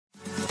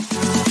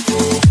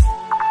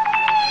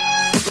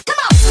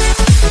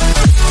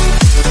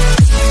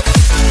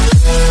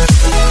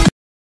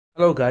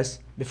Hello guys,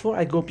 before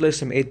I go play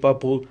some 8 ball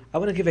pool, I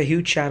want to give a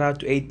huge shout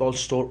out to 8 ball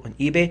store on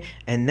eBay,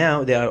 and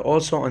now they are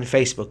also on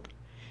Facebook.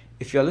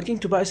 If you're looking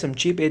to buy some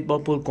cheap 8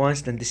 ball pool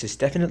coins, then this is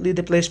definitely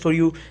the place for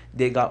you.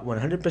 They got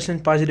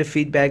 100% positive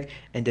feedback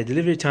and the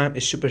delivery time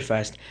is super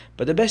fast.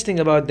 But the best thing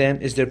about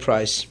them is their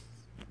price.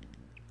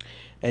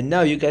 And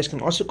now you guys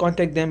can also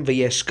contact them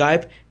via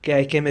Skype,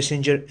 KIK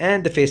Messenger,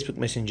 and the Facebook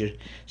Messenger.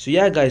 So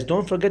yeah guys,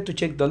 don't forget to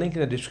check the link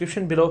in the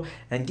description below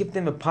and give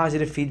them a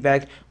positive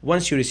feedback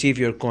once you receive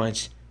your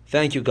coins.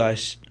 Thank you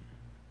guys.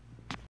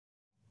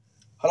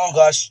 Hello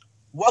guys,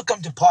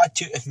 welcome to part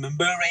 2 of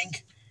Mumbai Ring,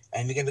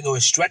 and we're gonna go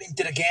straight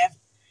into the game,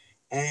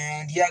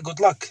 and yeah,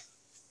 good luck.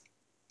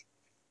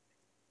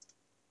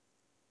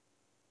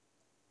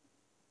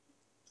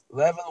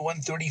 Level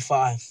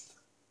 135.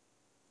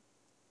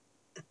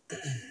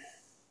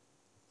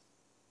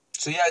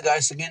 So yeah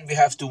guys, again we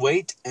have to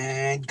wait,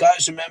 and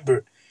guys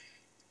remember,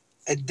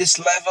 at this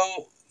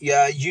level,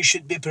 yeah, you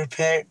should be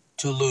prepared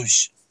to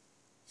lose.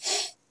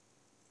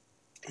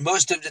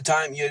 Most of the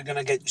time you're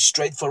gonna get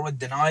straightforward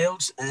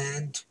denials,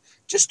 and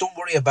just don't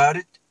worry about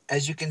it.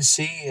 As you can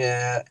see,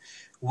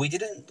 we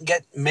didn't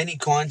get many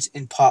coins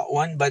in part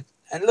 1, but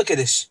and look at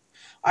this.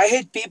 I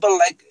hate people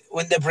like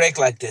when they break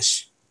like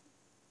this.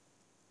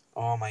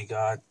 Oh my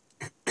god.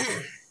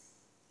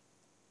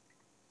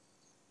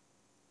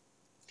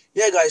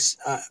 Yeah, guys,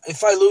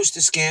 if I lose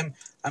this game,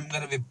 I'm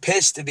gonna be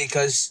pissed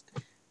because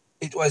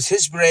it was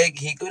his break.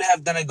 He could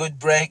have done a good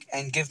break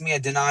and give me a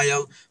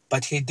denial,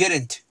 but he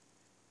didn't.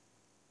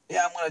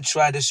 Yeah, I'm gonna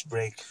try this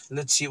break.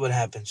 Let's see what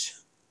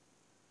happens.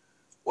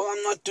 Well,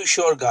 I'm not too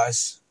sure,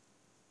 guys.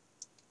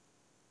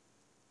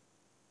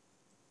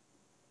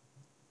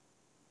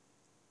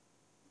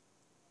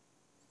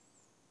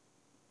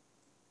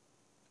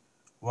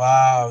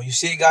 Wow, you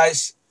see,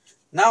 guys?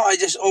 Now I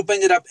just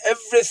opened it up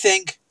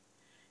everything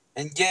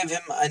and gave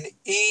him an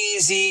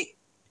easy.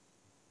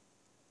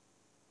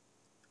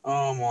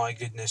 Oh my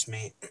goodness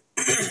me.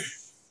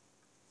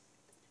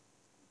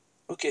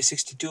 Okay,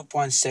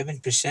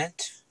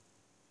 62.7%.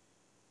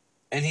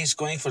 And he's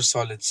going for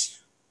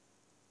solids.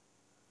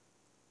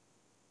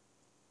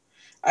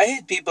 I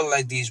hate people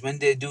like these when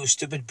they do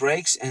stupid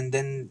breaks and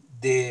then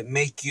they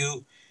make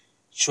you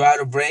try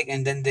to break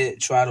and then they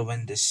try to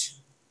win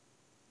this.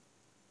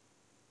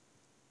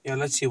 Yeah,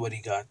 let's see what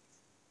he got.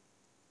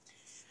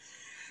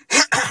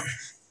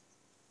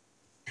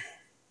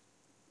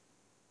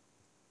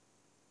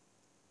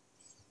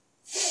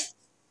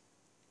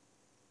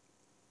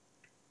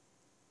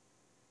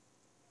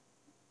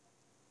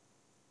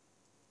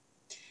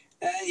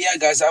 Yeah,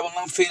 guys, I will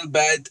not feel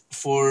bad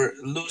for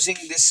losing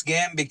this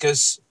game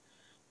because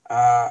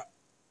uh,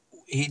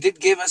 he did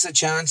give us a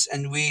chance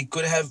and we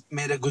could have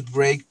made a good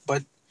break,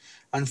 but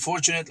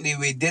unfortunately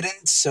we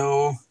didn't.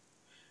 So,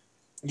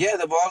 yeah,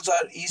 the balls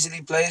are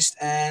easily placed,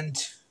 and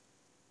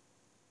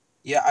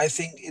yeah, I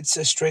think it's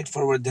a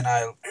straightforward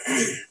denial.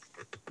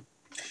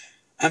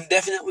 I'm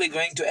definitely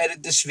going to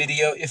edit this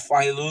video if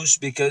I lose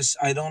because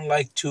I don't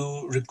like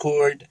to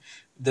record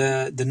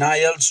the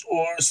denials,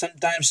 or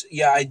sometimes,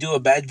 yeah, I do a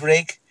bad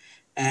break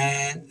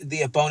and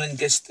the opponent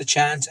gets the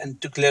chance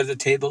and to clear the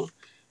table.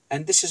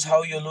 And this is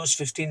how you lose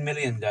 15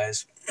 million,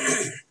 guys.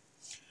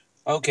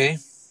 Okay.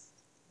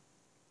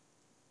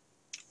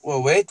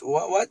 Well, wait,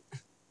 what?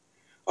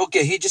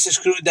 Okay, he just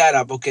screwed that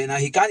up. Okay, now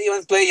he can't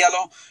even play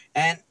yellow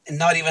and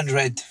not even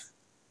red.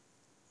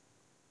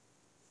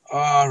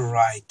 All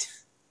right.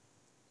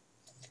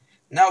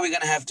 Now we're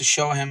gonna have to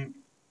show him.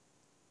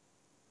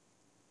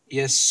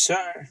 Yes,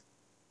 sir.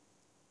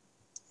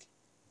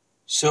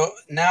 So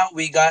now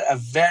we got a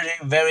very,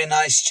 very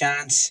nice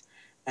chance,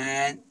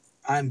 and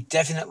I'm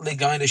definitely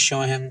going to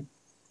show him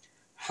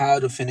how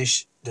to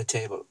finish the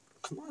table.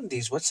 Come on,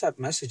 these WhatsApp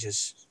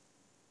messages.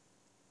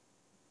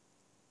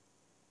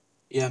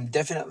 Yeah, I'm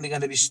definitely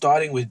going to be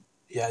starting with,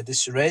 yeah,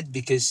 this red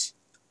because,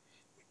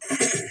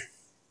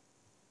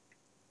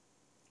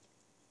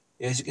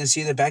 as you can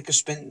see, the backer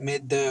spin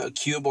made the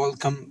cue ball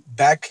come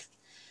back.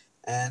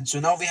 And so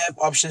now we have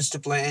options to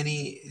play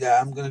any.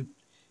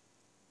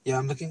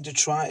 I'm looking to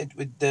try it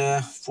with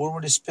the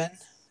forward spin.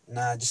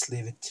 Nah, just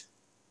leave it.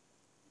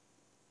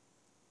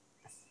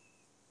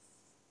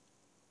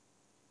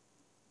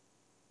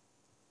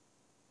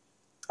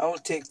 I will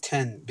take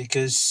 10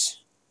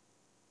 because,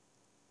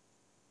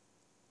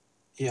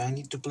 yeah, I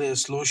need to play a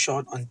slow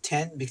shot on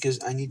 10 because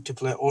I need to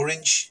play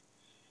orange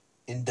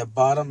in the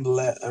bottom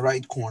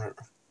right corner.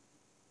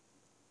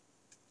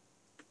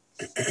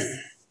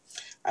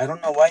 I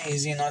don't know why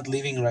is he not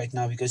leaving right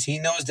now because he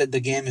knows that the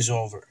game is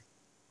over.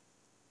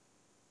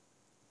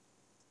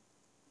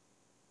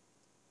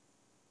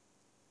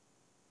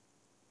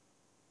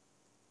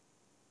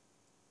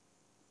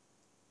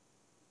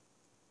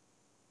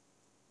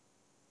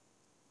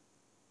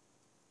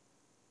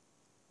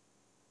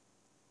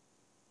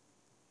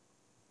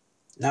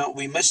 Now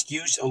we must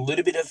use a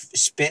little bit of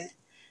spin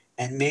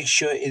and make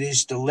sure it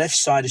is the left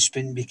side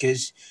spin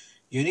because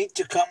you need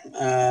to come.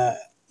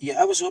 Yeah,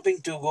 I was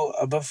hoping to go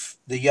above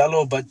the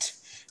yellow, but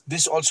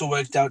this also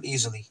worked out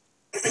easily.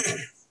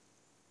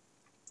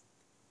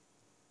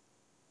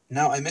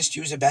 Now I must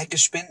use a back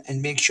spin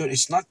and make sure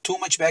it's not too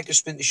much back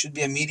spin. It should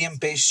be a medium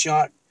pace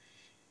shot.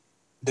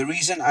 The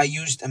reason I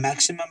used a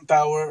maximum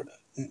power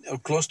or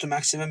close to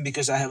maximum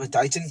because I have a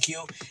Titan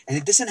Q and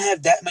it doesn't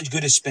have that much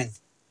good a spin.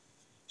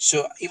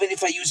 So even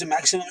if I use a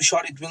maximum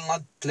shot, it will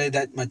not play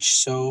that much.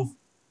 So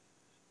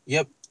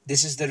yep,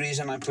 this is the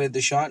reason I played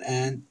the shot,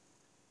 and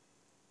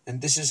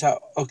this is how.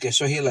 Okay,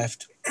 so he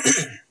left.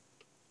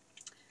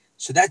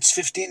 So that's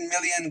 15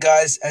 million,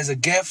 guys, as a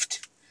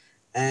gift.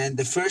 And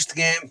the first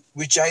game,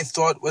 which I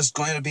thought was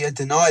going to be a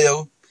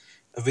denial,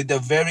 with a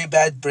very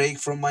bad break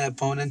from my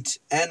opponent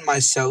and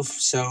myself.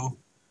 So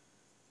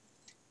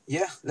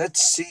yeah,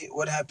 let's see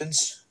what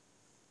happens.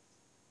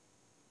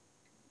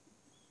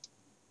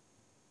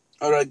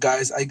 All right,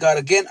 guys, I got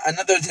again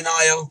another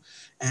denial,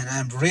 and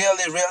I'm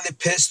really, really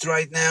pissed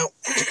right now.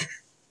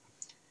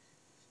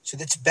 So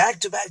that's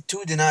back-to-back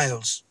two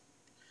denials.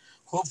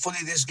 Hopefully,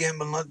 this game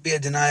will not be a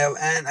denial.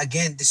 And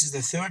again, this is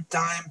the third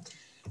time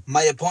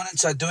my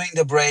opponents are doing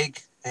the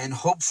break, and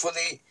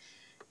hopefully,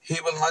 he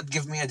will not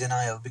give me a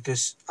denial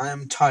because I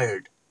am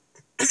tired.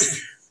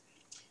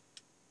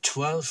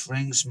 12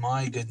 rings,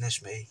 my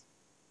goodness me.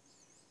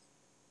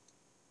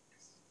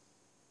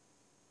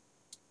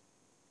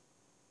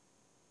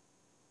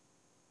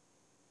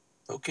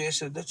 Okay,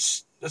 so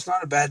that's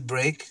not a bad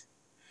break.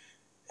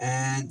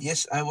 And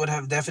yes, I would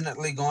have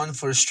definitely gone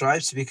for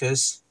stripes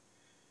because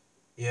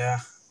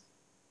yeah,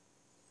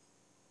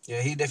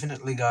 yeah, he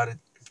definitely got it.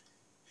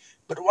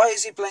 But why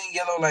is he playing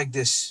yellow like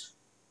this?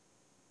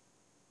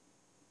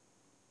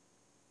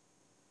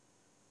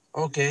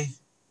 Okay.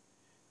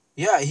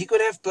 Yeah, he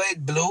could have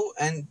played blue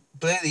and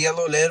played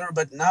yellow later,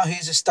 but now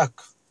he's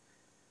stuck.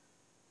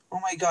 Oh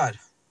my god.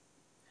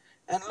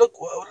 And look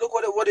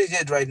what he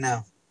did right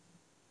now.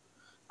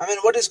 I mean,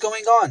 what is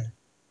going on?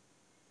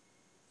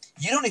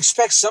 You don't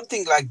expect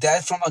something like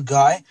that from a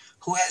guy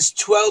who has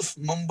 12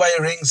 Mumbai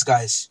rings,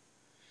 guys.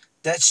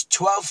 That's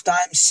 12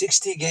 times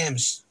 60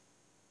 games.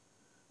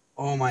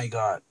 Oh my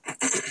god.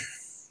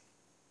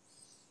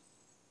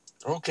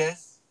 Okay.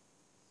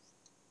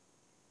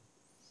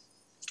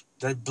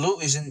 That blue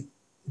is in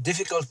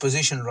difficult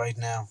position right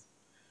now.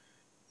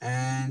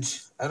 And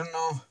I don't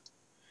know.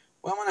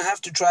 Well, I'm gonna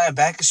have to try a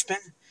back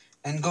spin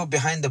and go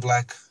behind the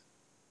black.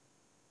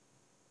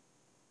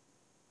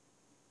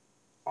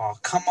 Oh,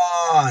 come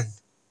on.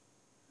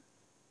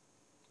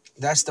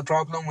 That's the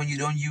problem when you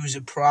don't use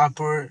a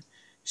proper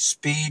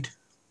speed.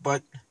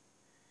 But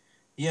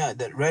yeah,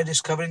 that red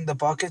is covering the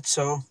pocket,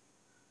 so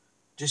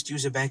just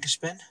use a back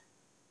spin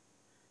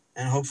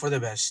and hope for the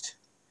best.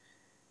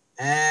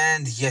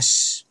 And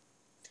yes,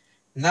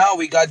 now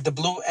we got the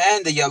blue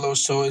and the yellow,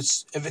 so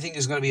it's everything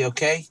is gonna be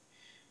okay.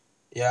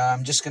 Yeah,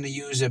 I'm just gonna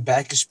use a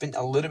back spin,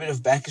 a little bit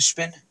of back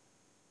spin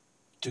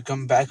to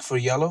come back for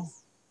yellow.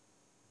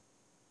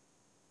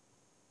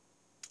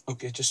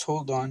 Okay, just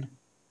hold on.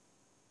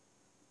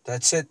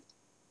 That's it.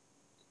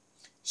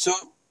 So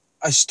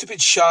a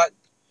stupid shot,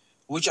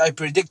 which I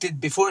predicted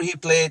before he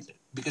played,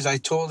 because I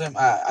told him,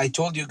 I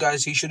told you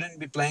guys he shouldn't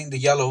be playing the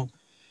yellow,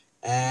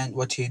 and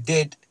what he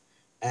did,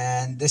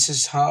 and this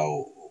is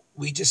how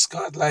we just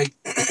got like,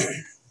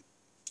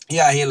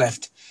 yeah, he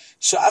left.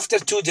 So after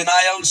two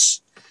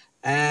denials,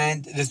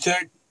 and the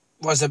third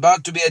was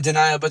about to be a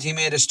denial, but he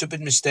made a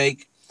stupid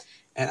mistake,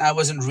 and I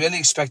wasn't really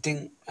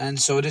expecting, and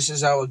so this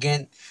is how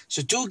again.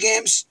 So two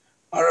games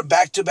are a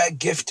back-to-back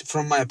gift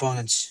from my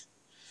opponents.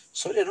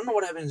 Sorry, I don't know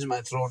what happens in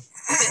my throat.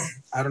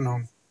 I don't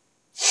know.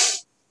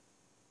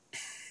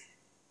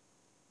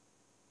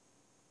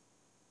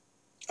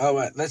 All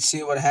right, let's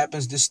see what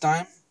happens this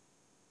time.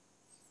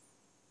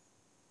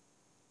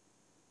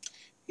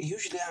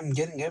 Usually I'm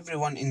getting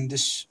everyone in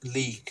this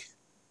league.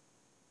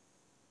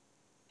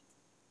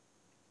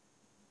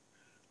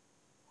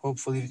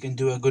 Hopefully we can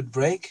do a good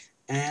break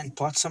and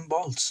pot some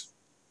balls.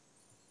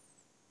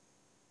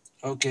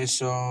 Okay,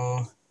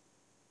 so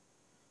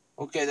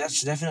okay,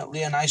 that's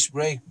definitely a nice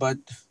break, but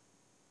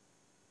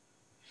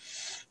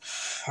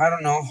I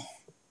don't know.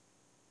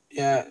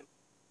 Yeah,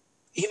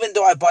 even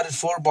though I potted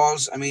four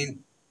balls, I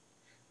mean,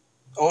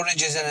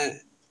 orange is in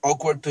an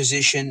awkward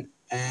position,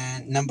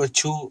 and number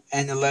 2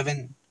 and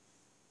 11.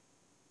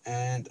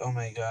 And oh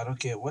my god,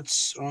 okay,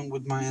 what's wrong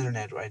with my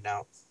internet right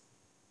now?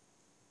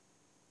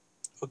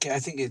 Okay, I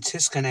think it's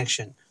his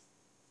connection.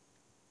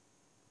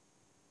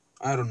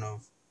 I don't know.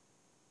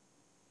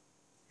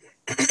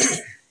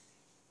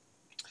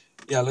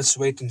 Yeah, let's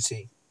wait and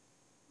see.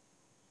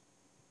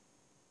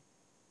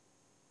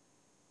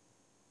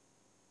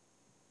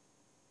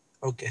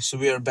 Okay, so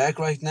we are back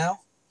right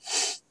now.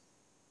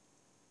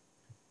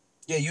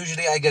 Yeah,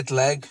 usually I get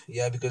lag.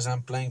 Yeah, because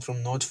I'm playing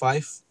from Note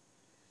 5.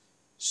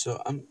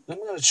 So I'm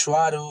gonna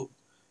try to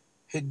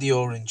hit the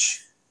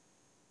orange.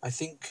 I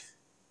think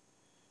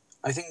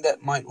I think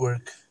that might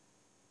work.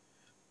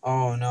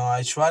 Oh no,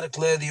 I tried to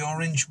clear the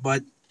orange,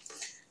 but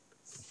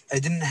I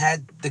didn't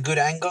had the good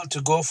angle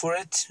to go for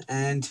it.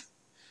 And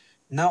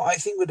now I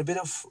think with a bit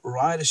of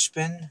right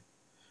spin,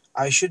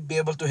 I should be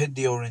able to hit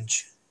the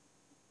orange.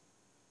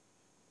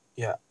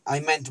 Yeah, I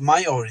meant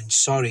my orange.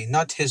 Sorry,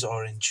 not his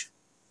orange.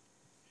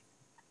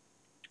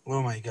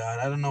 Oh my god,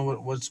 I don't know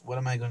what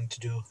am I going to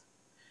do.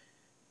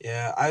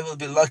 Yeah, I will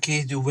be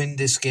lucky to win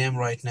this game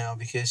right now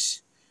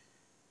because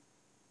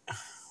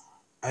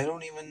I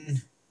don't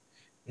even.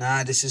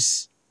 Nah, this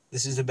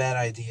is a bad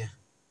idea.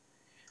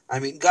 I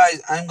mean,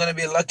 guys, I'm gonna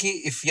be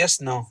lucky if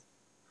yes, no.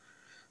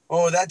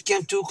 Oh, that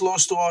came too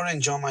close to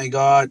orange. Oh my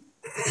god.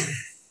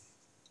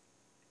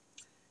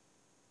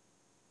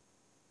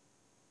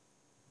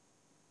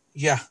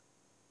 Yeah,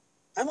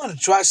 I'm gonna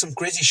try some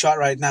crazy shot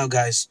right now,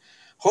 guys.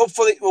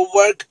 Hopefully it will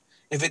work.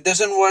 If it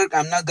doesn't work,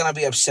 I'm not gonna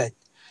be upset.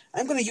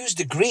 I'm gonna use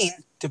the green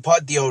to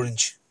pot the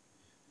orange.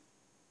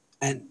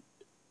 And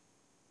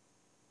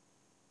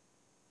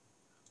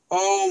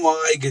oh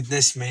my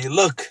goodness me,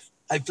 look,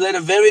 I played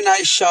a very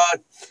nice shot,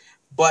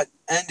 but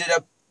ended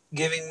up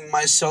giving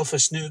myself a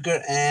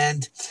snooker,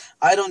 and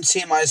I don't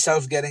see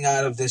myself getting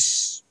out of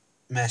this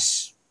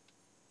mess.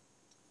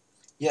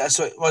 Yeah,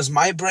 so it was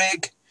my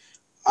break.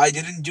 I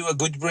didn't do a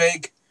good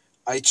break.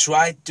 I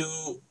tried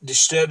to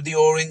disturb the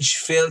orange,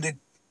 failed it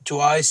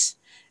twice,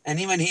 and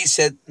even he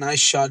said nice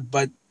shot.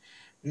 But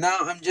now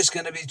I'm just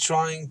gonna be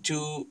trying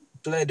to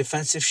play a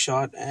defensive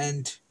shot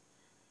and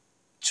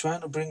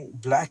trying to bring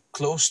black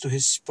close to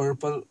his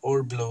purple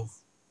or blue.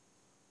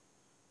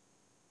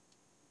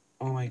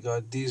 Oh my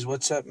god, these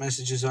WhatsApp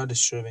messages are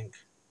disturbing.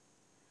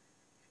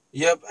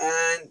 Yep,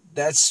 and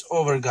that's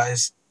over,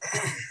 guys.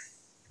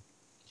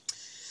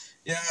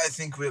 Yeah, I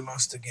think we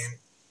lost the game.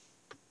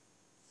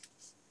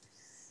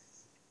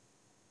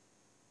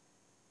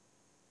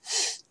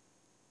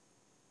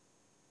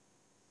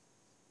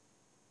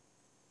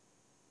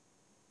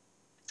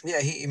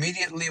 Yeah, he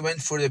immediately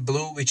went for the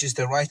blue, which is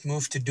the right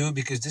move to do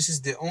because this is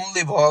the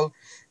only ball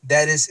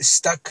that is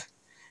stuck,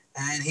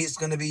 and he's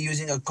going to be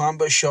using a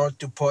combo shot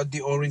to pot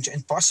the orange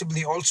and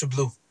possibly also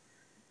blue.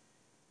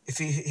 If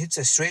he hits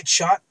a straight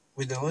shot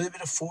with a little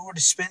bit of forward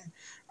spin,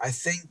 I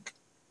think,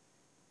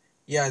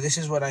 yeah, this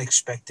is what I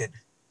expected.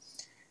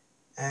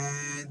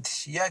 And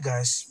yeah,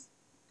 guys,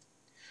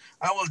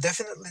 I will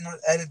definitely not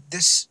edit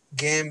this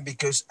game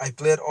because I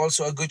played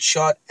also a good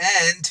shot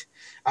and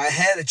I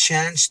had a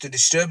chance to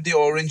disturb the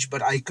orange,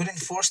 but I couldn't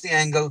force the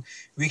angle.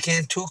 We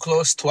came too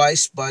close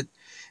twice, but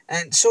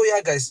and so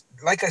yeah, guys,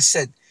 like I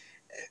said,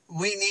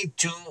 we need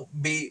to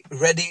be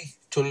ready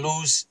to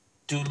lose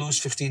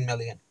 15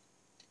 million.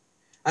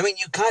 I mean,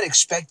 you can't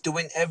expect to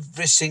win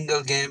every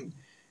single game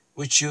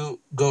which you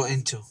go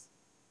into.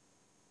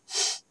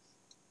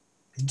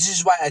 This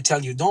is why I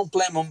tell you, don't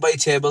play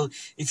Mumbai table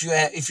if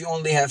you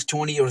only have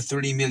 20 or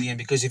 30 million,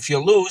 because if you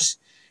lose,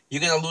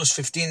 you're gonna lose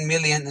 15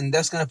 million, and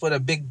that's gonna put a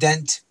big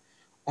dent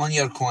on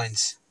your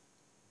coins.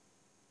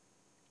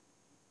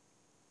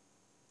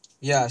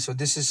 Yeah, so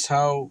this is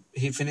how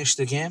he finished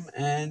the game,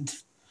 and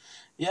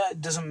yeah,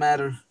 it doesn't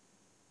matter.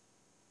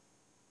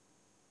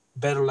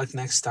 Better luck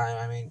next time.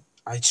 I mean,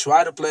 I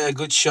try to play a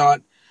good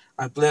shot.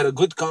 I played a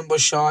good combo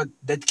shot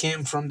that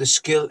came from the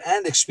skill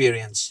and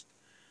experience.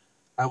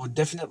 I would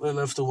definitely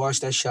love to watch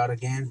that shot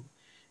again,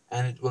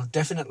 and it will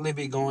definitely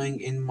be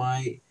going in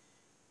my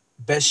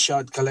best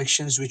shot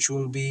collections, which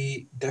will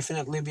be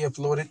definitely be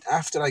uploaded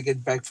after I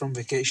get back from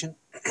vacation.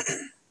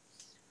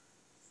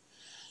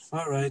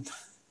 All right,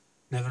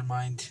 never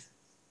mind.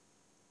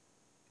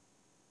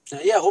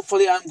 Yeah,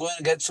 hopefully I'm going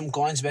to get some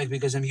coins back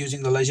because I'm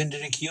using the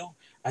legendary queue.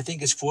 I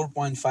think it's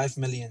 4.5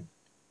 million.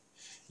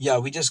 Yeah,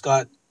 we just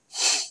got.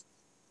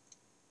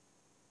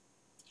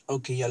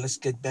 Okay, yeah, let's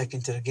get back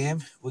into the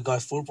game. We got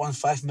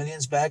 4.5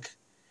 millions back,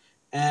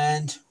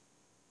 and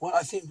well,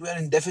 I think we're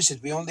in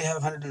deficit. We only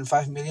have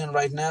 105 million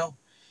right now,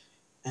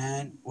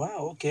 and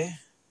wow, okay,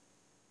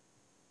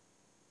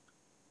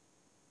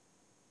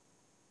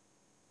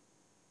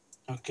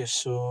 okay,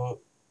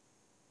 so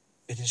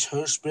it is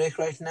her break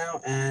right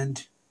now,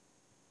 and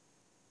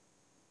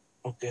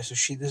okay, so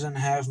she doesn't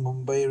have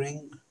Mumbai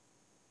ring.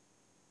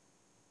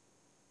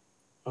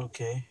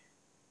 Okay,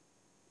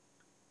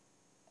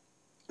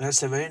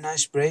 that's a very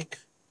nice break.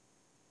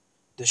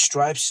 The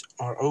stripes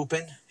are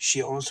open.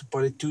 She also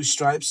put it two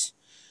stripes,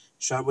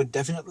 so I would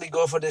definitely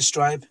go for this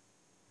stripe.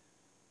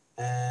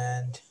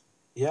 And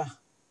yeah,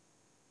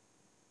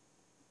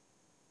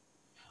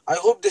 I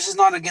hope this is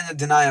not again a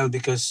denial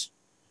because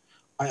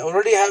I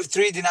already have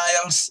three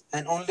denials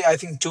and only I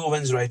think two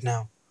wins right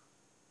now.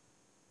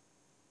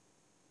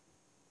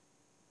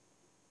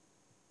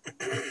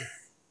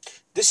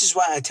 This is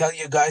why I tell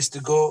you guys to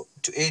go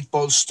to 8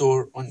 Ball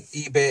Store on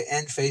eBay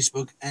and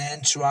Facebook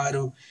and try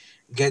to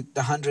get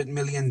the 100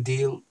 million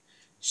deal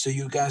so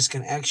you guys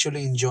can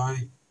actually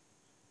enjoy.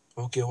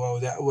 Okay, wow,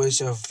 that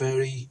was a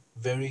very,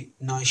 very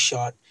nice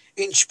shot.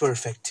 Inch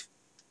perfect.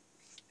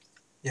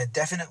 Yeah,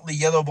 definitely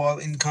yellow ball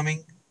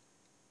incoming.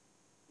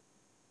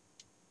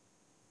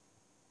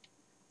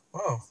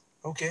 Oh,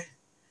 okay.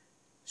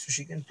 So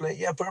she can play.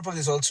 Yeah, purple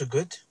is also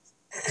good.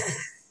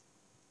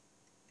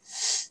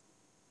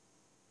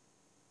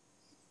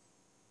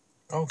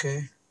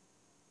 Okay.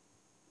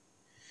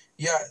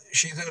 Yeah,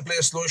 she's gonna play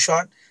a slow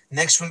shot.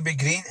 Next will be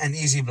green and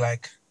easy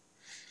black.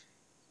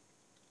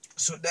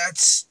 So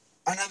that's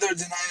another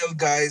denial,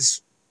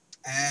 guys.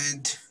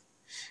 And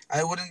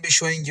I wouldn't be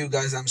showing you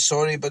guys. I'm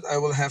sorry, but I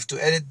will have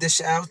to edit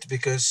this out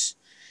because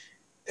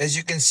as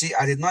you can see,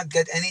 I did not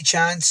get any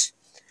chance.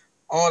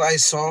 All I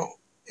saw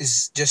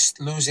is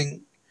just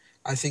losing,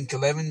 I think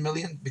 11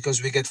 million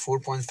because we get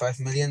 4.5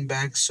 million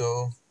back.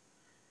 So,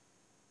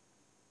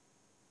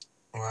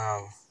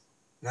 wow,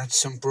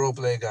 that's some pro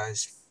play,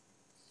 guys.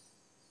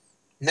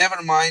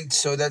 Never mind.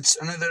 So that's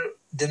another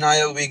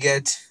denial we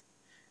get.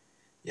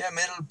 Yeah,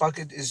 middle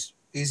pocket is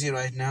easy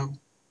right now.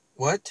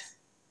 What?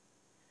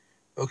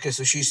 Okay,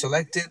 so she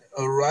selected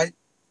a right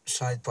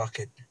side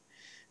pocket.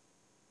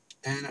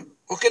 And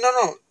okay, no,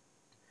 no.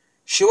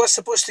 She was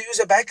supposed to use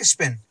a back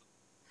spin.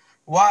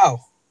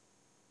 Wow.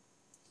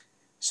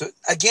 So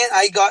again,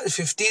 I got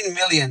 15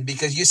 million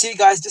because you see,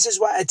 guys, this is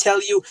why I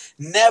tell you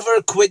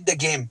never quit the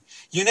game.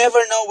 You never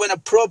know when a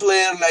pro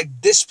player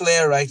like this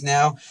player right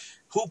now,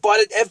 who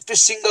potted every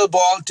single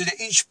ball to the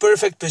inch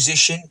perfect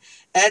position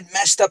and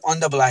messed up on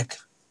the black.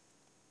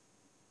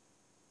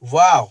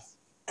 Wow.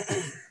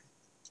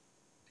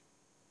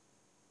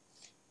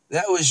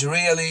 That was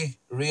really,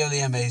 really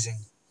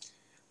amazing.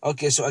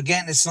 Okay, so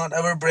again, it's not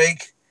our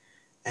break,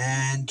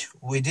 and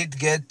we did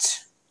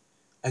get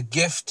a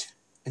gift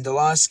in the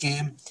last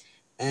game,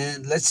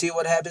 and let's see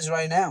what happens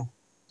right now.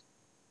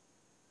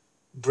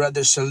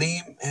 Brother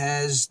Salim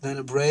has done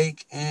a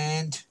break,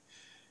 and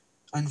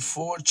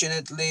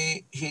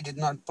unfortunately, he did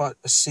not pot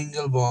a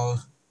single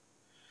ball.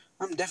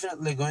 I'm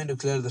definitely going to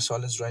clear the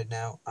solids right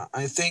now.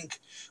 I think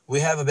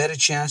we have a better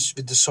chance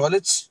with the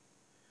solids,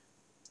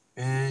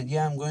 and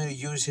yeah, I'm going to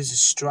use his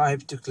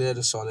stripe to clear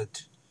the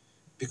solid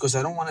because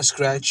I don't want to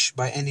scratch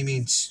by any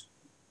means.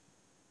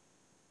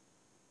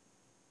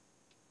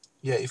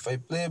 Yeah, if I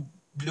play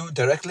blue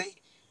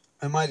directly,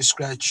 I might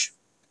scratch.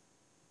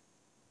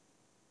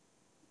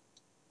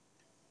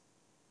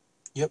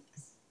 Yep.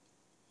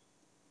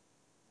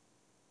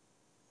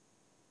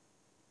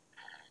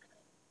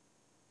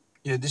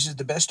 Yeah, this is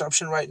the best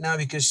option right now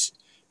because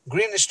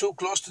green is too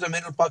close to the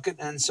middle pocket,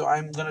 and so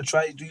I'm gonna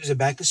try to use a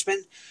back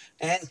spin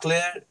and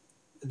clear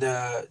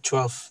the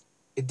 12.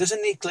 It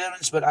doesn't need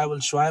clearance, but I will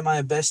try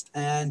my best.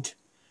 And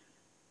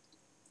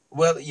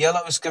well,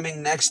 yellow is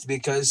coming next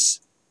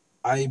because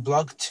I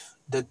blocked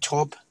the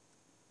top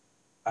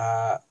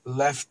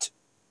left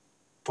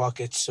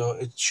pocket, so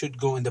it should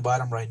go in the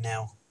bottom right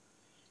now.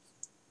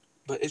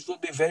 But it will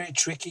be very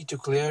tricky to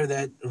clear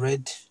that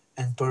red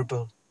and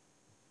purple.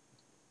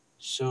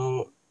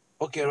 So,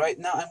 okay, right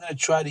now I'm going to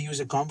try to use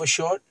a combo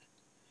shot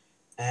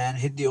and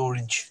hit the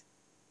orange.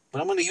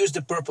 But I'm going to use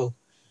the purple.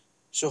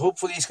 So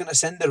hopefully it's going to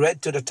send the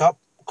red to the top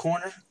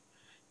corner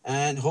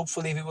and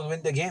hopefully we will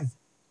win the game.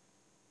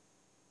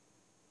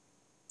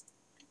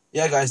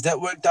 Yeah, guys,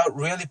 that worked out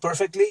really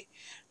perfectly.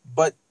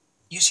 But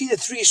you see the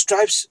three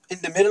stripes in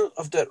the middle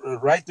of the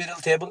right middle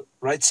table,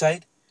 right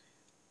side?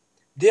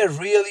 They're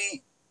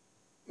really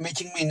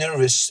making me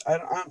nervous.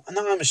 Now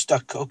I'm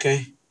stuck.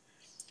 Okay.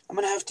 I'm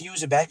going to have to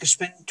use a back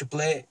spin to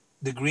play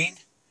the green.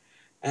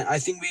 And I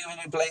think we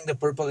will be playing the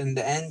purple in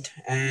the end.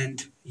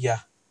 And yeah.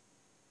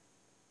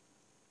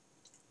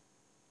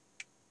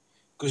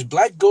 Because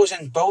black goes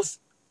in both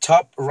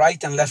top,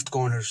 right, and left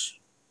corners.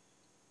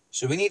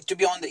 So we need to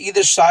be on the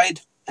either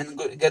side and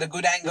get a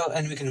good angle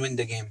and we can win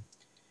the game.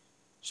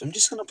 So I'm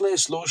just going to play a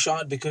slow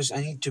shot because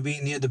I need to be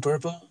near the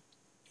purple.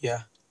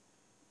 Yeah.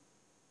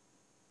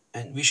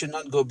 And we should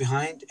not go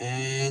behind.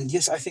 And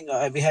yes, I think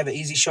we have an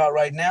easy shot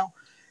right now.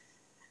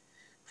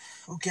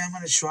 Okay, I'm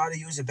going to try to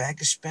use a back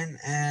spin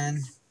and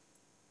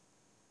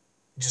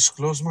just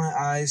close my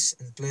eyes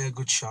and play a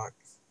good shot.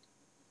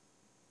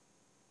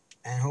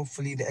 And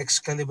hopefully the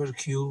Excalibur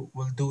Q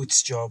will do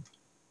its job.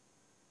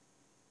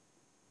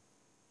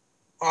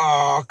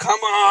 Oh, come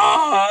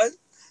on!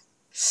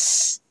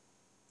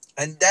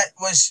 And that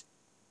was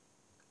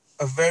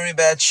a very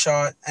bad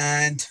shot.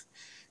 And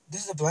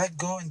does the black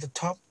go in the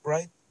top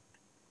right?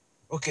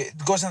 Okay,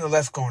 it goes in the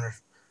left corner.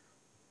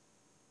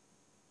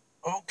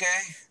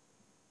 Okay,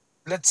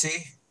 let's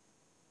see.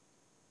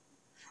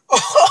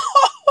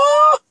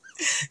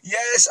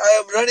 Yes, I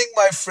am running,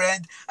 my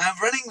friend. I'm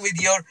running with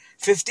your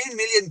 15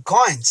 million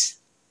coins.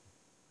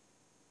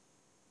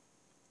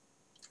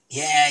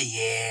 Yeah,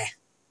 yeah.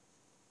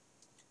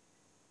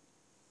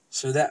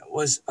 So that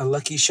was a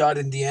lucky shot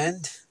in the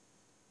end.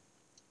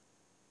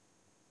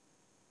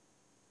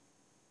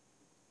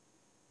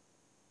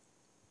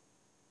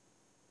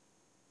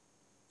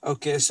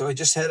 Okay, so I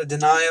just had a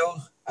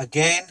denial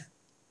again,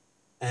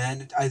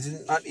 and I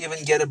did not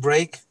even get a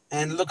break.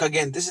 And look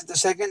again, this is the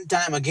second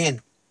time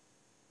again.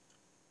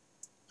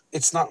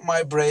 It's not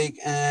my break,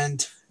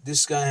 and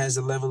this guy has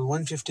a level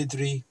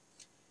 153.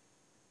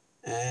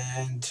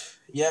 And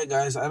yeah,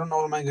 guys, I don't know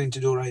what am I going to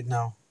do right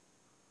now.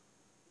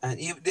 And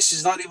this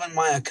is not even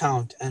my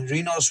account. And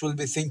Renos will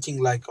be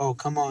thinking like, oh,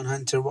 come on,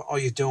 Hunter, what are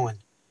you doing?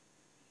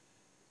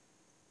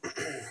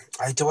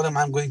 I told him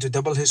I'm going to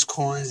double his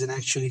coins and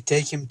actually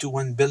take him to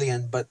 1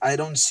 billion, but I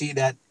don't see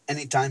that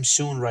anytime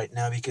soon right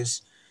now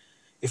because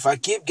if I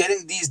keep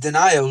getting these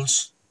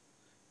denials,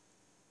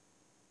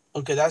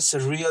 okay, that's a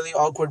really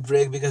awkward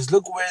break because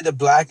look where the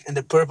black and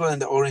the purple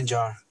and the orange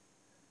are.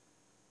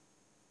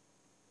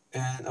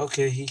 And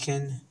okay,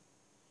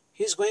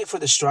 he's going for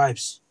the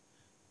stripes.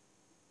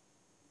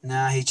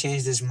 Nah, he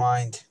changed his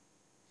mind.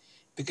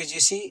 Because you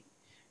see,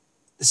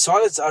 the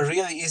solids are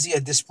really easy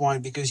at this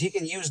point because he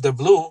can use the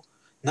blue,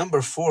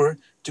 number 4,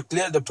 to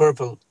clear the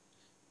purple.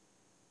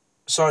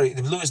 Sorry,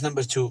 the blue is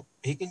number 2.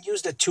 He can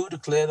use the 2 to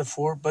clear the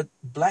 4, but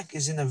black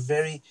is in a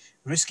very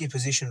risky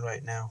position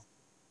right now.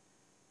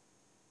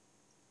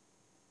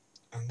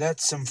 And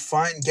that's some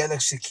fine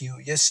Galaxy Q.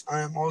 Yes,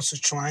 I am also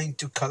trying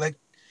to collect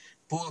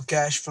pool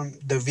cash from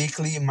the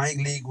weekly My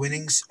League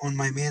winnings on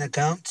my main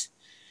account.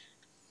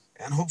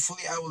 And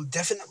hopefully I will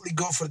definitely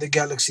go for the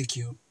Galaxy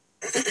Q.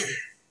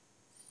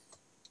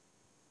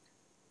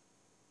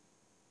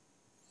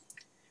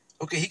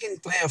 Okay, he can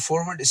play a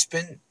forward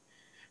spin,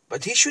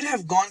 but he should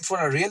have gone for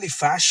a really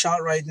fast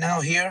shot right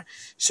now here,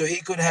 so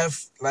he could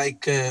have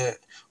like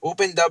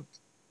opened up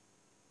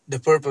the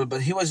purple,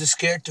 but he was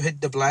scared to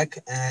hit the black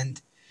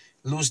and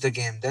lose the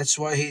game. That's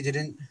why he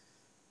didn't.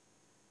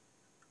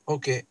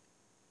 Okay,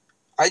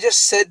 I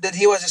just said that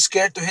he was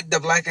scared to hit the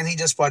black and he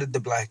just spotted the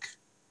black.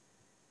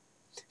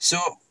 So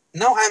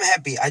now I'm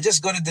happy. I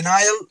just got a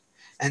denial,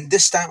 and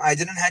this time I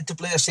didn't have to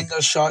play a single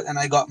shot and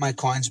I got my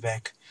coins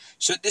back.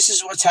 So this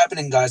is what's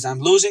happening, guys.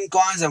 I'm losing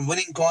coins, I'm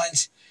winning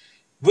coins.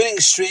 Winning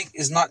streak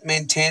is not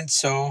maintained,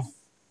 so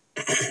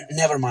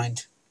never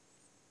mind.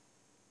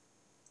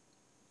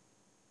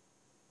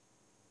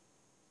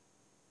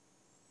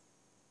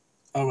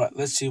 Alright,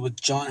 let's see what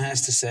John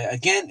has to say.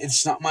 Again,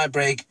 it's not my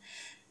break.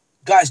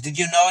 Guys, did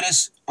you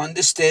notice on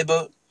this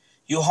table,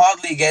 you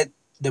hardly get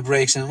the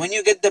breaks. And when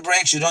you get the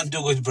breaks, you don't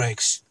do good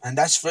breaks. And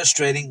that's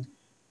frustrating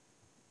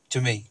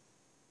to me.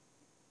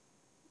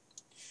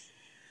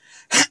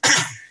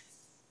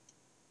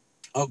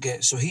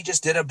 Okay, so he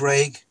just did a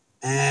break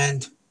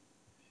and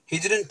he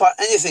didn't pot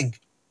anything.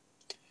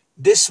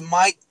 This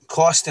might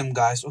cost him,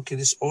 guys. Okay,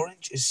 this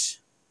orange is...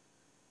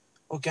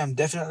 Okay, I'm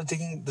definitely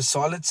taking the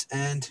solids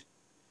and...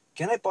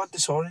 Can I pot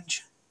this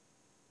orange?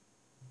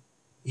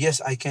 Yes,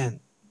 I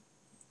can.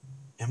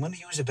 I'm going to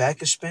use a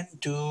back spin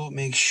to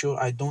make sure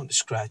I don't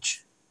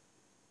scratch.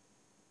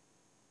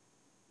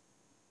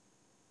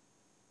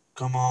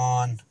 Come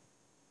on.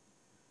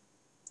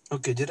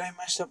 Okay, did I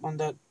mess up on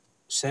that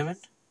 7?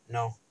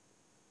 No.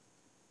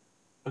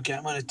 Okay,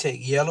 I'm going to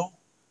take yellow.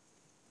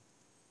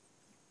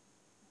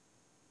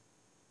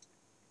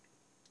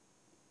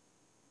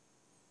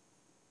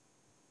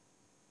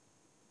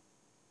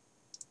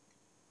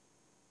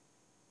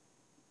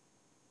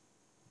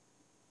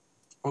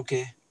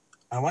 Okay,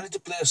 I wanted to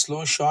play a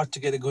slow shot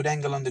to get a good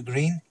angle on the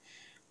green,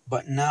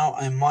 but now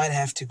I might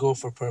have to go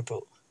for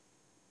purple.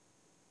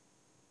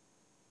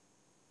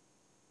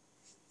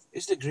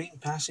 Is the green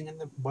passing in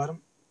the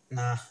bottom?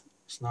 Nah,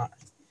 it's not.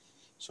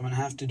 So I'm going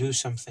to have to do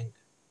something.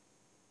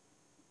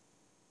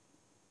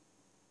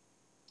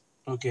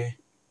 Okay.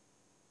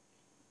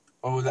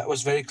 Oh, that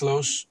was very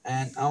close.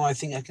 And now I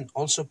think I can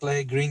also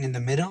play green in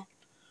the middle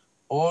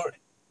or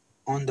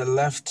on the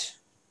left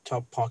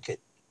top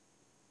pocket.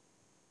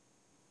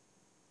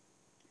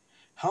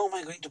 How am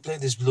I going to play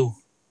this blue?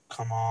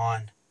 Come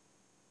on.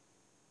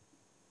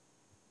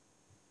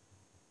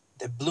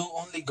 The blue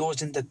only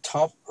goes in the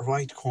top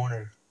right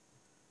corner.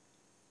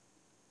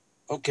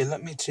 Okay,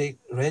 let me take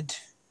red.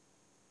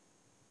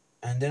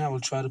 And then I will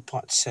try to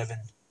pot 7.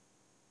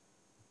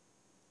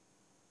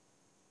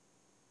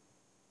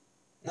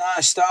 Nah,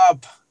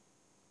 stop.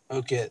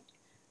 Okay.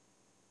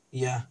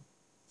 Yeah,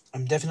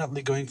 I'm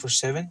definitely going for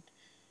 7.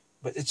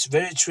 But it's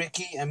very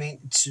tricky. I mean,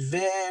 it's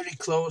very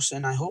close,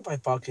 and I hope I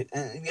pocket.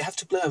 And we have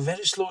to play a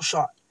very slow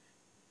shot.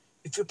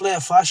 If we play a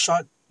fast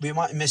shot, we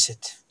might miss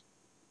it.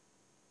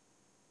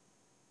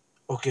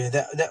 Okay,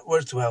 that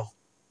worked well.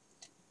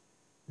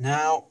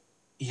 Now,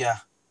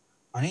 yeah,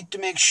 I need to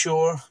make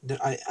sure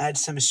that I add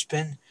some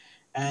spin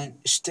and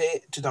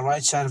stay to the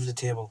right side of the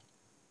table.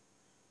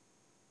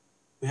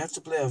 We have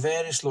to play a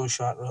very slow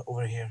shot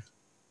over here.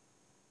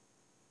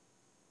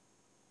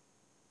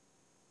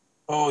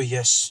 Oh,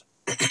 yes.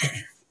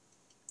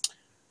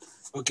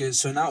 Okay,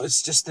 so now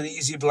it's just an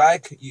easy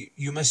black.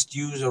 You must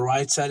use a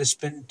right side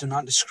spin to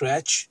not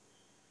scratch.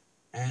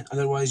 And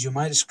otherwise you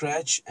might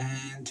scratch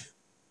and...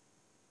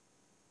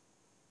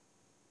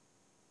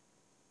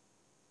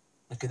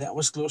 Okay, that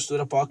was close to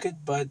the pocket,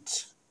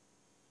 but...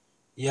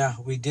 Yeah,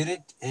 we did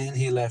it and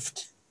he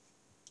left.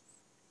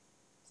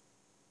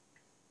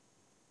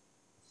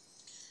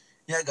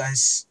 Yeah,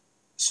 guys.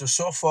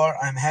 So far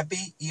I'm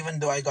happy even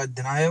though I got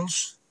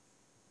denials.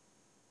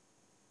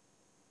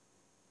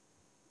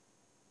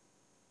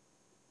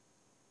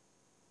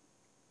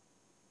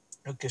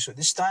 Okay, so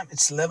this time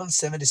it's level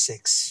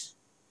 76.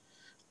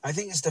 I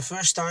think it's the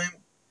first time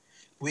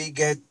we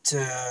get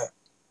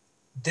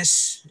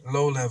this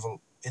low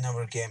level in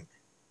our game.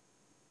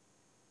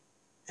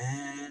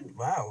 And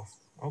wow,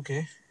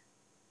 okay.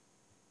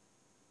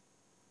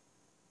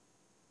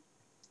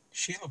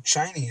 She looked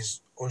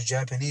Chinese or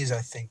Japanese,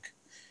 I think.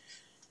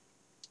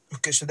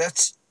 Okay, so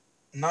that's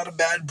not a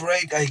bad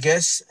break, I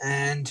guess.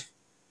 And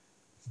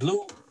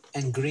blue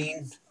and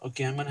green.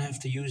 Okay, I'm gonna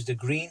have to use the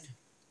green.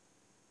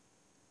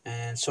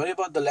 And sorry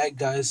about the lag,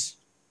 guys.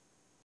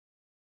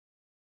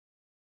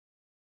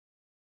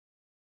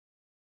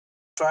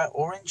 Try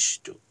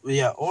orange to,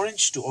 yeah,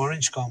 orange to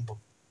orange combo.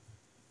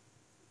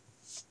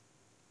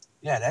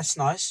 Yeah, that's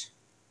nice.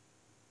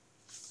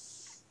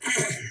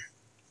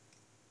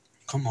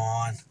 Come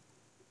on.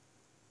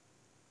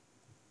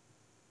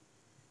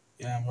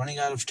 Yeah, I'm running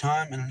out of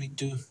time and I need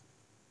to.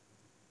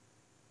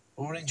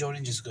 Orange,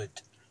 orange is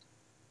good.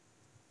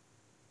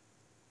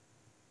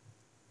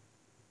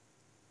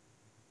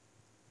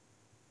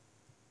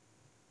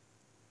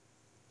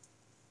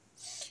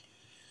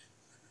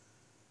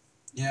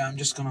 Yeah, I'm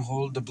just gonna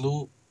hold the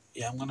blue.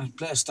 Yeah, I'm gonna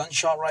play a stun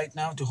shot right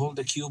now to hold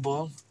the cue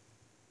ball.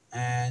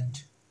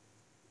 And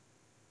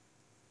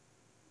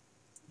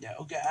yeah,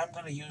 okay, I'm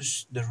gonna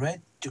use the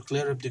red to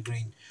clear up the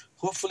green.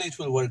 Hopefully it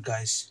will work,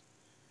 guys.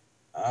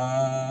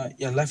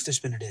 Yeah, left to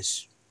spin it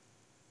is.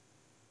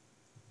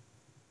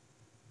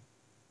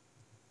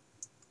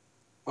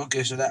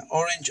 Okay, so that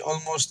orange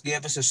almost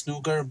gave us a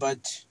snooker,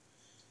 but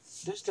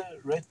does the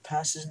red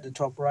passes in the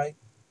top right?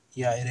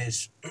 Yeah, it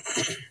is.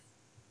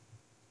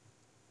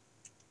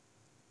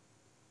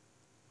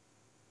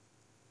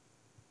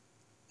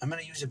 I'm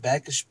gonna use a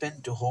back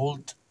spin to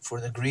hold for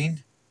the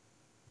green.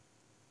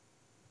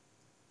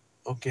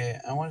 Okay,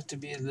 I want it to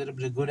be a little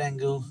bit of good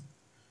angle.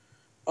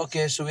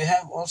 Okay, so we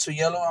have also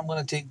yellow. I'm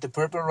gonna take the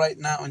purple right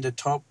now in the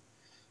top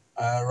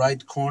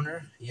right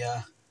corner.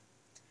 Yeah,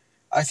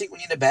 I think we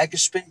need a back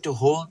spin to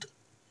hold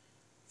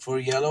for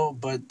yellow,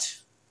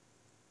 but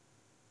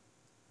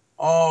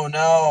oh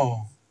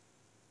no.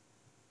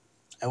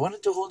 I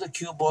wanted to hold the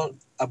cue ball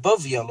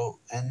above yellow,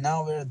 and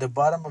now we're at the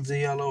bottom of the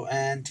yellow,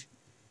 and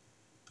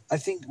I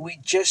think we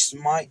just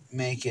might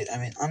make it. I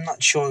mean, I'm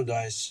not sure,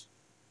 guys.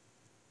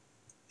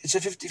 It's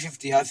a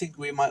 50-50. I think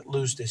we might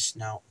lose this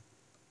now.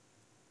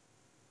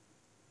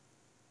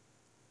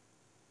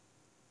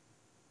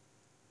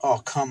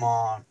 Oh, come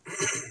on.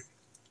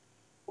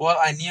 Well,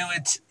 I knew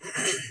it.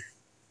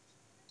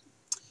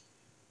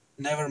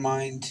 Never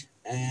mind.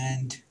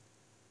 And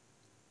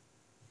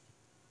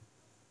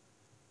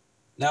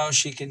now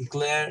she can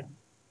clear.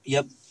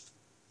 Yep,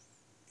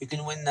 you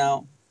can win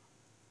now.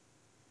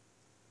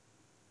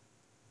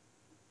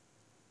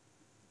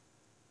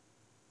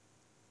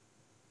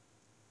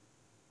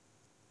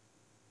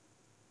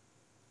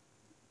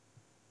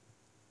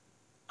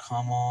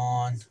 Come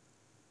on.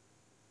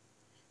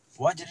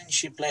 Why didn't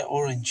she play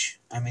orange?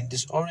 I mean,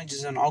 this orange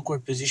is in an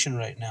awkward position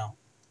right now.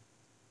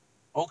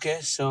 Okay,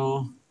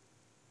 so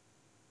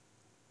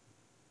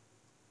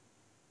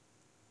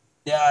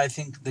yeah, I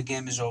think the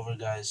game is over,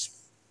 guys.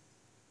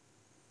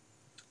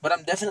 But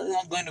I'm definitely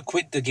not going to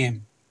quit the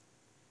game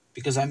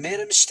because I made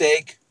a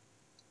mistake.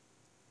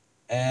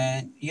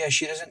 And yeah,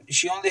 she doesn't.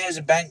 She only has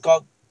a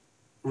Bangkok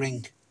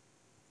ring.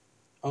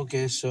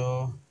 Okay,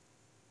 so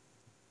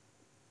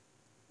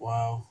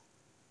wow.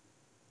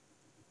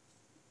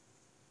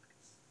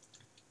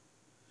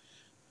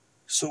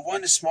 So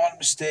one small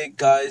mistake,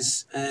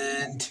 guys,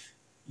 and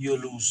you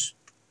lose.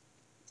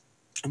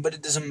 But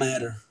it doesn't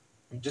matter.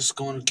 I'm just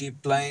going to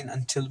keep playing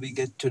until we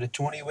get to the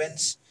 20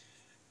 wins.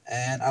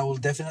 And I will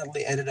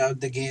definitely edit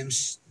out the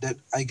games that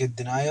I get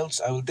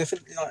denials. I will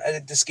definitely not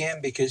edit this game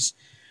because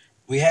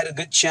we had a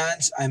good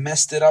chance. I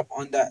messed it up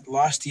on that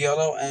last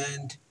yellow,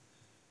 and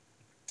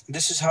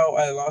this is how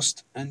I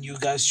lost. And you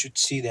guys should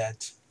see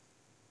that.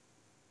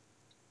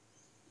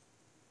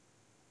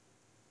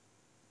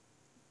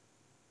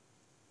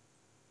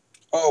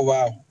 Oh,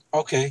 wow.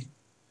 Okay.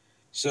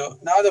 So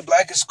now the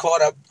black is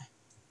caught up.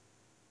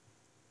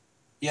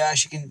 Yeah,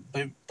 she can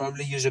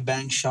probably use a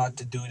bank shot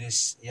to do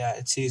this. Yeah,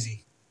 it's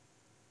easy.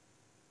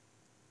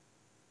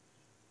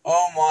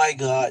 Oh my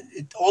god.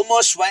 It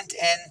almost went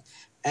in.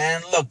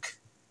 And look,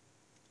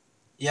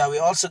 yeah, we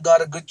also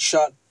got a good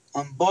shot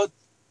on both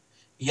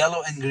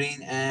yellow and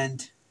green.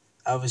 And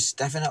I was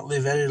definitely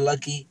very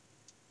lucky.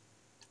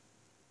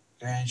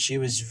 And she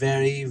was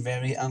very,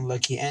 very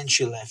unlucky. And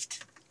she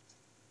left.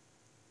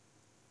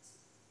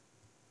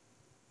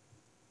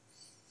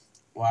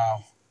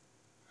 Wow.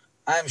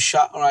 I'm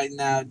shocked right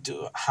now.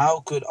 To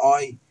how could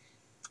I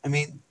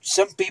mean,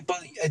 some people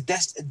at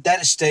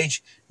that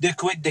stage, they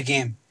quit the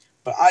game.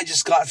 But I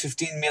just got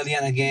 15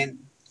 million again.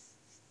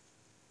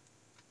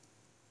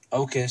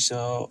 Okay,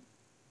 so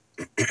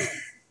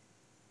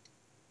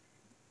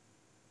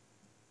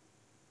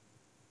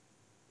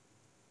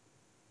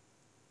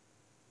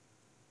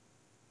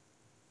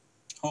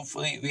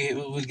hopefully we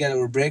will get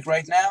our break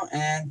right now.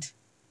 And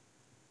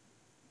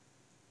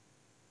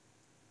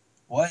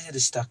why is it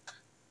stuck?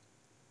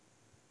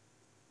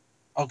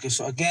 Okay,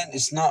 so again,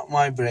 it's not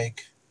my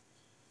break.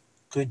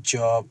 Good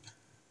job.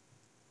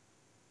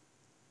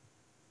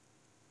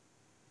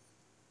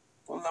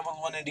 Well, level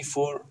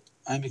 184,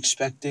 I'm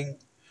expecting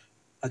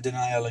a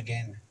denial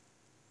again.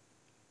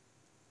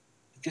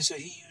 Okay, so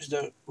he used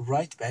the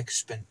right back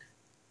spin.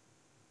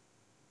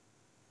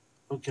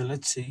 Okay,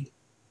 let's see.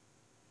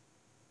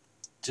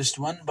 Just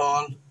one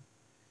ball.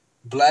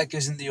 Black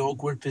is in the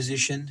awkward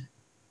position.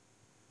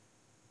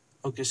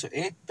 Okay, so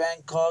 8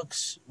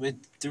 Bangkoks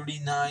with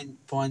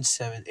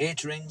 39.7.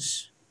 8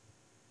 rings,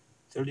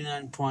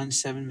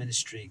 39.7 minute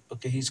streak.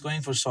 Okay, he's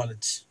going for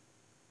solids.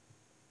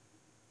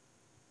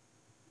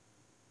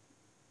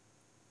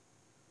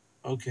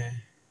 Okay.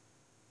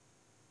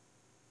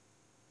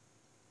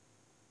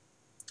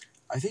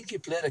 I think he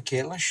played a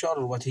careless shot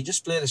or what? He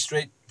just played a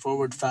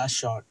straightforward fast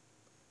shot.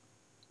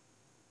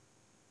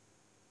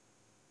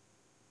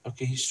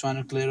 Okay, he's trying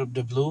to clear up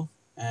the blue.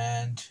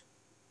 And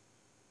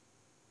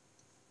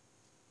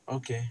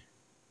okay.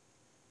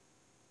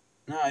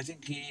 No, I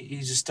think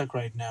he's stuck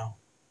right now.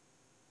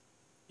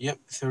 Yep,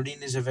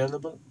 13 is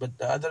available, but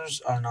the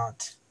others are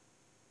not.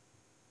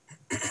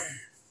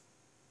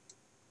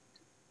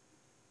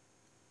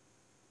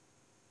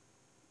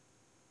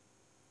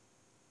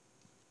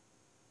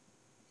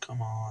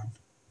 Come on.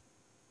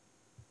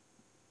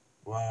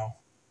 Wow.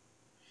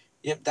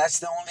 Yep, that's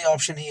the only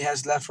option he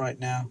has left right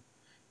now.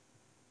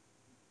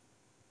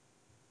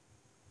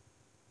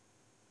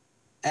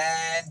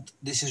 And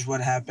this is what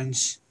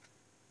happens.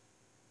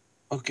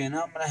 Okay,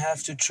 now I'm gonna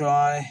have to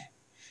try.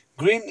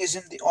 Green is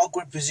in the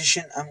awkward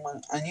position.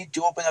 I need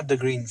to open up the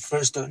green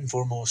first and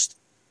foremost.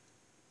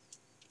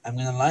 I'm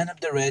gonna line up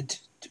the red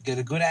to get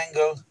a good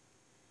angle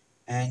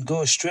and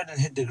go straight and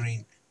hit the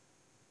green.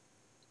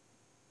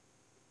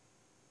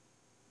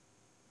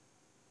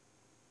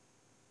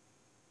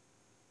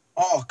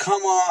 Oh,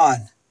 come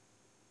on!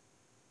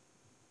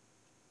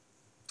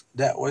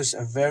 That was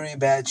a very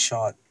bad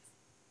shot.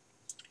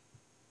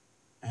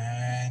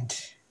 And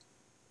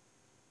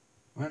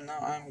well, now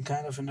I'm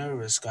kind of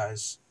nervous,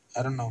 guys.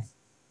 I don't know.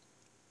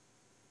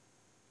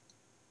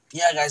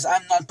 Yeah, guys,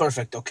 I'm not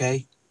perfect,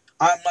 okay?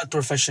 I'm not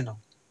professional.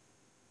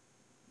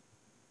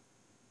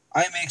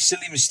 I make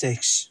silly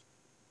mistakes.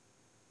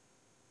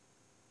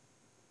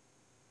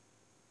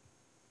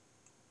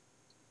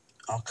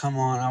 Oh, come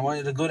on. I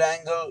wanted a good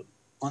angle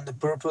on the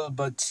purple,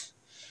 but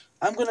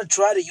I'm gonna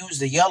try to use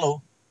the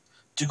yellow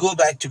to go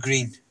back to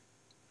green.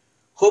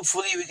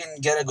 Hopefully, we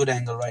can get a good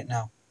angle right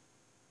now.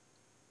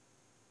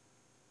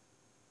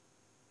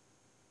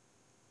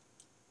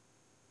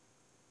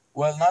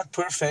 Well, not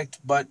perfect,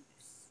 but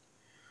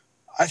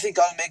I think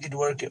I'll make it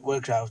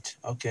work out.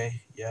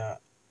 Okay, yeah.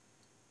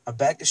 A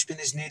back spin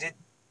is needed,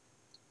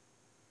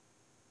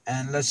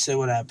 and let's see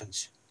what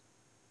happens.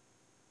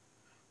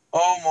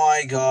 Oh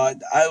my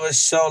god, I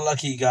was so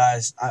lucky,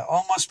 guys. I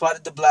almost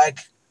spotted the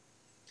black,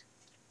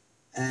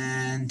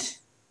 and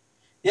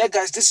yeah,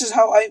 guys, this is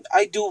how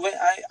I do when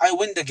I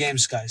win the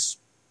games, guys.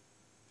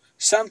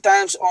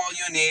 Sometimes all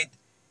you need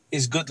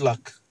is good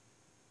luck.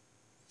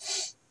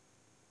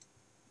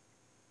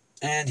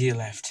 And he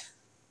left.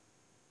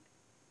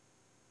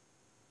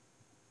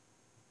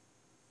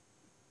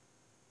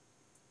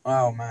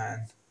 Oh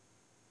man.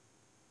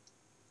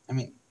 I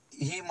mean,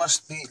 he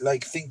must be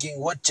like thinking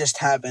what just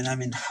happened. I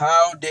mean,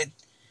 how did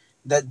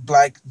that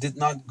black did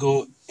not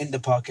go in the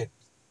pocket?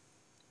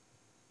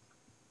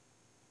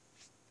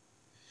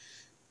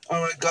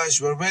 All right, guys,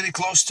 we're very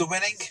close to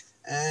winning,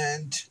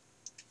 and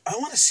I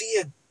want to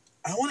see a.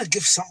 I want to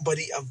give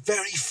somebody a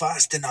very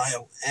fast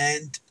denial,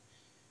 and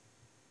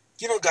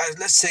guys,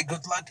 let's say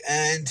good luck,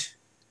 and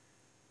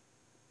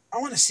I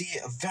want to see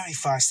a very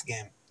fast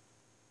game.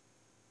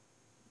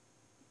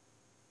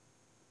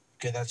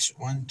 Okay, that's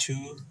one,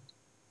 two,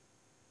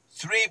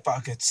 three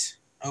pockets.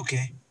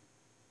 Okay,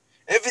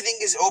 everything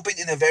is open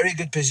in a very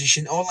good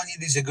position. All I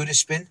need is a good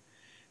spin,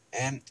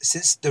 and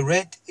since the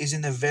red is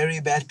in a very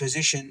bad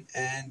position,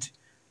 and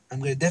I'm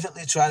gonna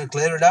definitely try to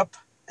clear it up,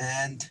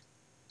 and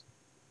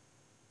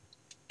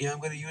yeah, I'm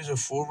gonna use a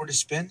forward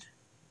spin.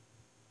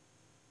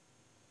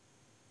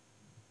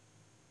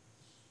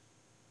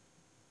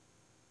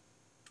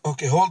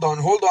 Okay, hold on,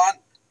 hold on.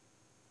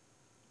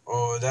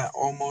 Oh, that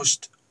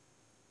almost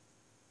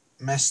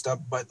messed up,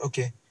 but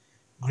okay.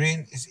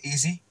 Green is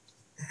easy.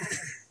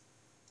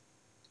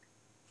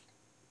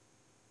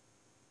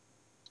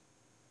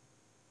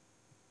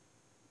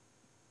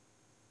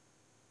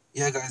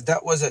 Yeah, guys,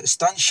 that was a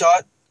stun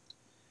shot.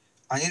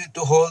 I needed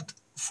to hold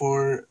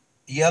for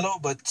yellow,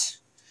 but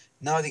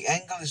now the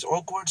angle is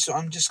awkward, so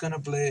I'm just gonna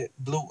play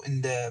blue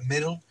in the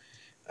middle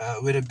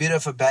with a bit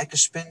of a back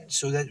spin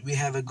so that we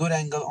have a good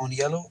angle on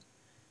yellow.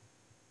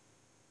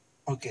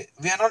 Okay,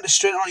 we are not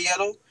straight on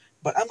yellow,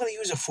 but I'm gonna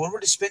use a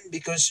forward spin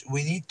because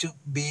we need to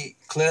be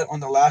clear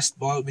on the last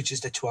ball, which is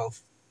the 12.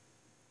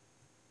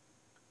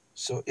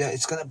 So yeah,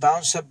 it's gonna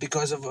bounce up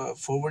because of a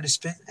forward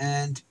spin,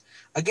 and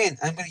again,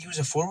 I'm gonna use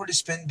a forward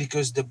spin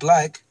because the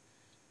black.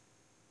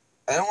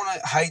 I don't want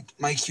to hide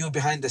my cue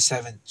behind the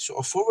 7, so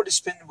a forward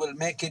spin will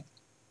make it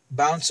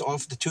bounce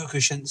off the two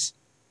cushions.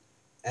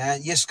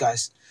 And yes,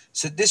 guys,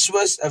 so this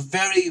was a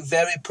very,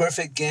 very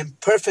perfect game,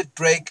 perfect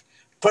break,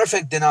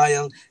 perfect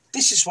denial.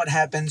 This is what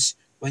happens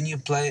when you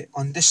play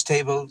on this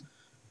table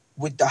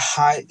with the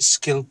high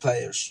skill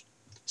players,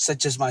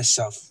 such as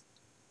myself.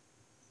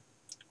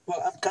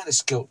 Well, I'm kind of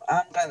skilled.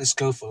 I'm kind of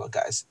skillful,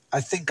 guys.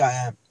 I think I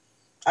am.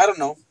 I don't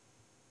know.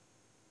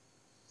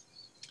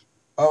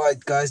 All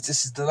right, guys,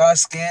 this is the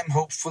last game.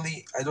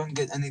 Hopefully, I don't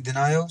get any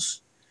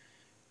denials,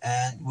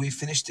 and we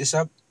finish this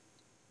up.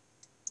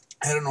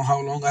 I don't know how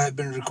long I have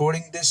been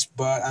recording this,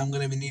 but I'm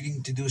gonna be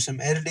needing to do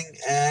some editing,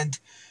 and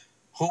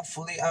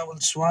hopefully, I will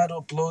try to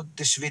upload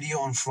this video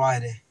on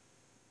Friday.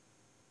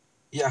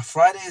 Yeah,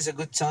 Friday is a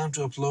good time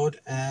to upload,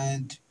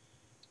 and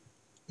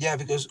Yeah,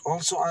 because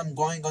also I'm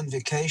going on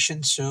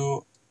vacation,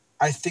 so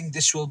I think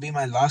this will be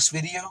my last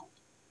video.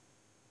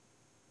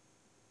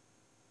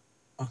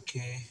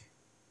 Okay.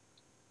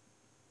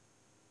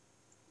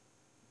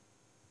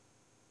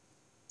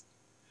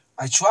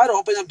 I tried to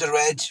open up the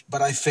red,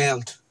 but I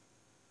failed.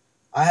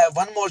 I have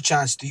one more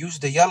chance to use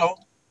the yellow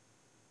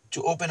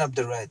to open up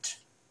the red.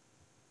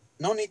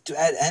 No need to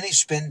add any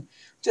spin.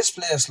 Just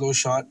play a slow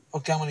shot.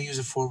 Okay, I'm going to use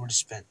a forward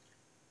spin.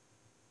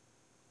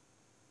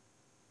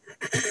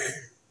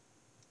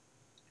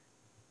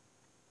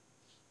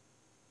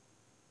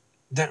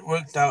 That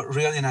worked out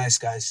really nice,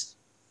 guys.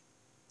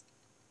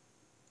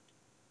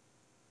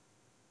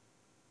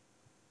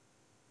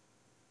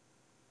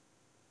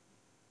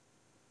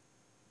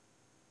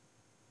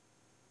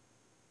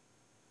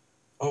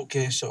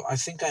 Okay, so I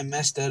think I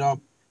messed that up.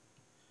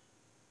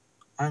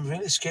 I'm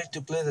really scared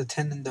to play the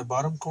 10 in the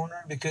bottom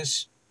corner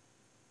because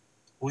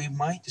we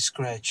might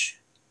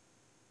scratch.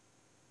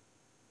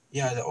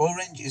 Yeah, the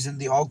orange is in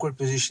the awkward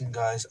position,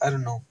 guys. I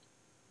don't know.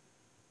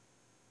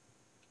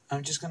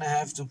 I'm just gonna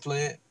have to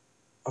play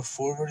a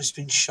forward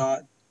spin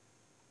shot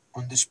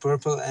on this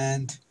purple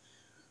and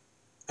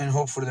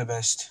hope for the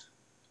best.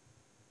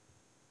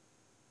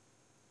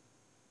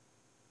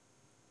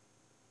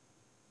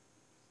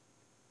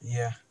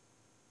 Yeah.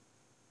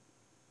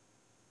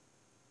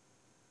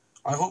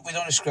 I hope we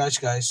don't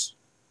scratch, guys.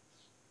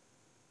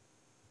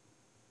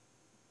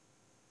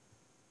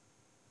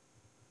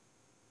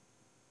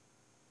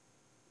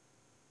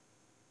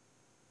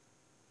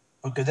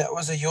 Okay, that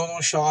was a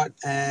YOLO shot,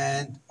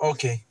 and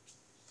okay.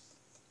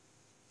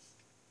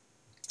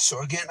 So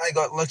again, I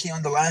got lucky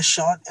on the last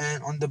shot,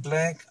 and on the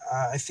black,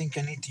 I think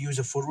I need to use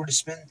a forward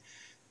spin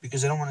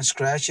because I don't want to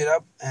scratch it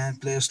up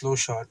and play a slow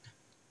shot.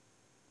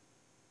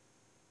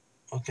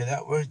 Okay,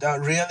 that worked out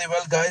really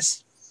well,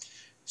 guys.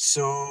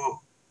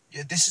 So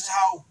yeah, this is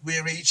how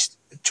we reached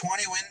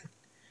 20 win,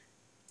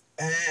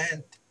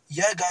 and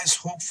yeah, guys.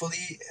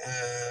 Hopefully,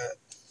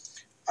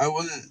 I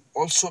will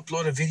also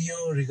upload a video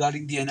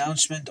regarding the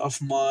announcement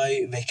of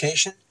my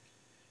vacation,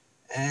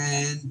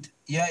 and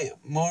yeah,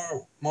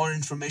 more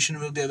information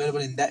will be available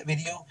in that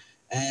video.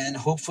 And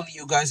hopefully,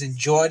 you guys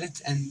enjoyed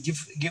it, and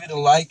give it a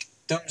like,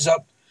 thumbs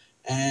up,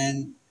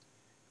 and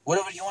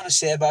whatever you want to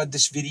say about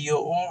this video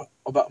or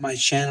about my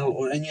channel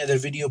or any other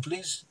video,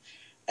 please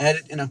add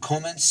it in the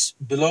comments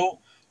below.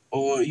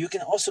 Or you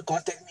can also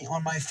contact me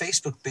on my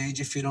Facebook page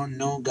if you don't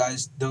know,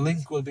 guys. The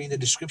link will be in the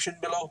description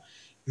below.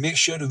 Make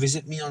sure to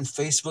visit me on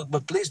Facebook,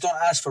 but please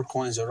don't ask for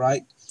coins, all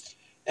right?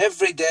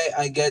 Every day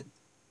I get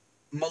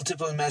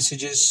multiple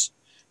messages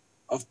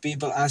of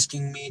people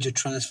asking me to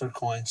transfer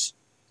coins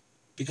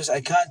because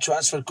I can't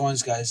transfer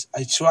coins, guys.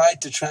 I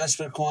tried to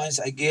transfer coins.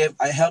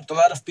 I helped a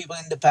lot of people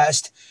in the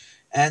past,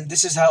 and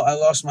this is how I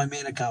lost my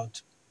main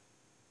account,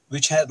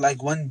 which had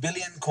like 1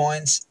 billion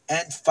coins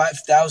and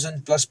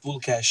 5,000 plus pool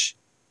cash.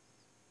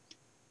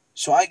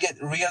 So I get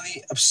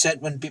really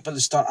upset when people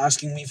start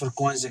asking me for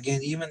coins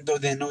again, even though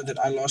they know that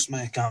I lost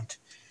my account.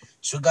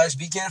 So guys,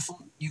 be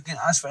careful. You can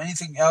ask for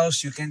anything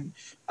else. You can.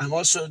 I'm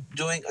also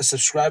doing a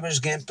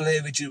subscribers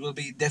gameplay, which will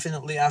be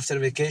definitely after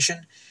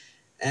vacation.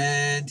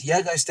 And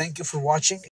yeah, guys, thank you for watching.